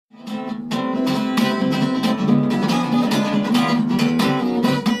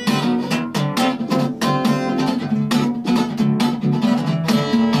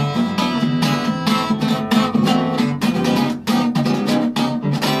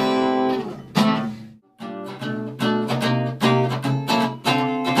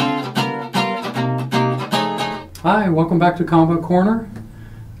Hi, welcome back to Combo Corner.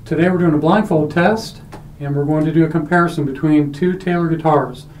 Today we're doing a blindfold test and we're going to do a comparison between two Taylor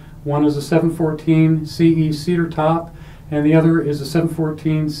guitars. One is a 714CE Cedar top and the other is a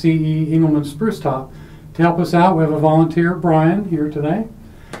 714CE Spruce top. To help us out we have a volunteer, Brian, here today.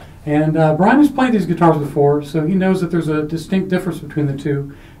 And Brian has played these guitars before, so he knows that there's a distinct difference between the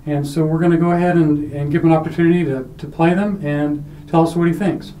two. And so we're going to go ahead and give him an opportunity to play them and tell us what he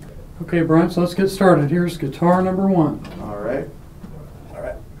thinks. Okay, Brian, so let's get started. Here's guitar number one. All right. All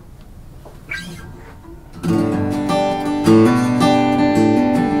right.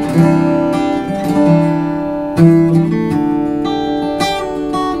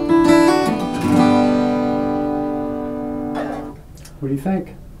 What do you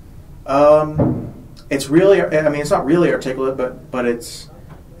think? It's really, I mean, it's not really articulate, but it's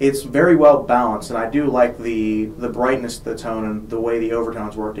very well balanced, and I do like the brightness of the tone and the way the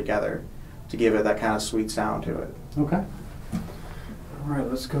overtones work together to give it that kind of sweet sound to it. Okay. All right,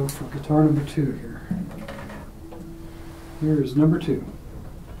 let's go for guitar number two here. Here is number two.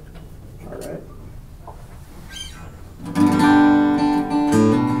 All right.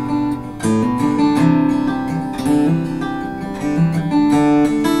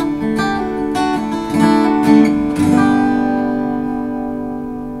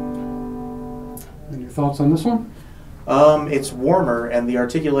 And your thoughts on this one? It's warmer, and the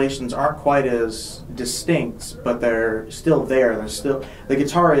articulations aren't quite as distinct, but they're still there. They're still, the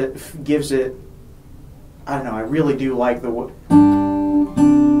guitar gives it, I don't know, I really do like the,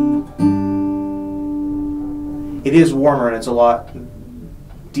 it is warmer and it's a lot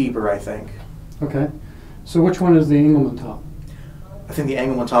deeper, I think. Okay. So which one is the Engelmann top? I think the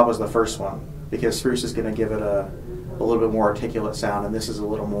Engelmann top was the first one, because Spruce is going to give it a little bit more articulate sound, and this is a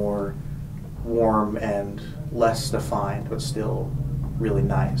little more warm and less defined, but still really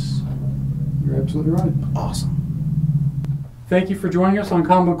nice. You're absolutely right. Awesome. Thank you for joining us on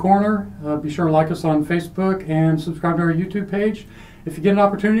Combo Corner. Be sure to like us on Facebook and subscribe to our YouTube page. If you get an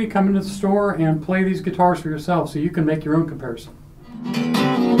opportunity, come into the store and play these guitars for yourself so you can make your own comparison.